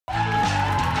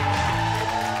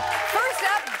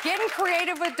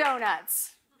creative with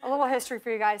donuts. A little history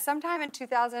for you guys. Sometime in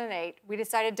 2008, we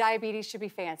decided diabetes should be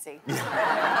fancy.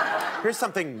 Here's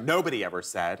something nobody ever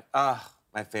said.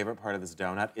 My favorite part of this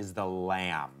donut is the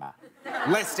lamb.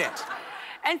 List it.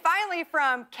 And finally,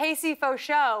 from Casey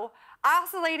Fauchot,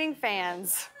 Oscillating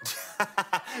fans.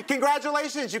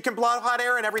 Congratulations, you can blow hot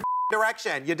air in every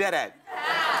direction. You did it.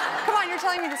 Come on, you're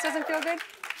telling me this doesn't feel good?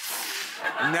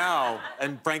 No,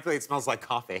 and frankly, it smells like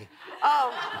coffee.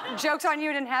 Oh, joke's on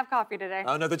you, didn't have coffee today.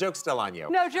 Oh, no, the joke's still on you.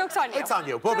 No, joke's on you. It's on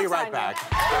you. We'll be right back.